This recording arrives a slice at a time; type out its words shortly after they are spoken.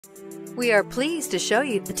We are pleased to show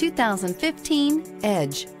you the 2015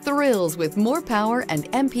 Edge. Thrills with more power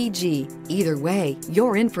and MPG. Either way,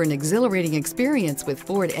 you're in for an exhilarating experience with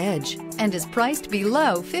Ford Edge and is priced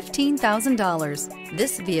below $15,000.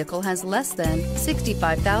 This vehicle has less than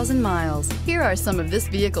 65,000 miles. Here are some of this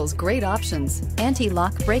vehicle's great options: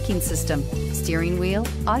 anti-lock braking system, steering wheel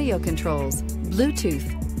audio controls,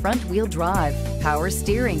 Bluetooth, front-wheel drive, power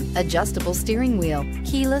steering, adjustable steering wheel,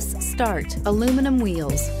 keyless start, aluminum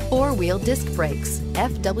wheels, four-wheel disc brakes,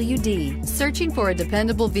 FWD. Searching for a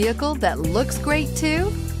dependable vehicle that looks great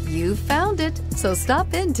too? You found it, so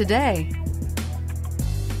stop in today.